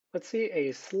Let's see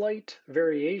a slight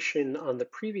variation on the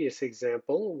previous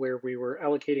example where we were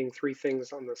allocating three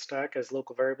things on the stack as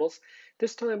local variables.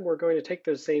 This time we're going to take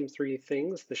those same three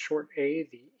things, the short a,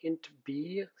 the int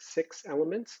b, 6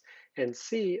 elements, and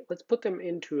c, let's put them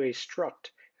into a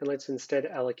struct, and let's instead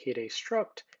allocate a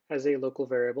struct as a local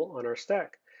variable on our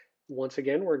stack. Once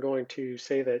again, we're going to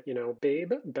say that,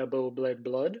 babe, bebo, bled,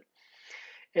 blood,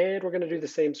 and we're going to do the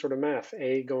same sort of math.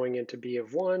 A going into B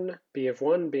of 1, B of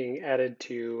 1 being added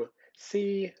to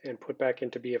C and put back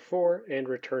into B of 4, and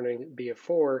returning B of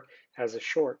 4 as a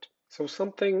short. So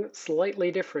something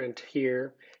slightly different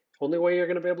here. Only way you're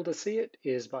going to be able to see it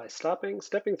is by stopping,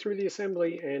 stepping through the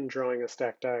assembly, and drawing a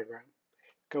stack diagram.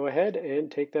 Go ahead and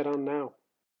take that on now.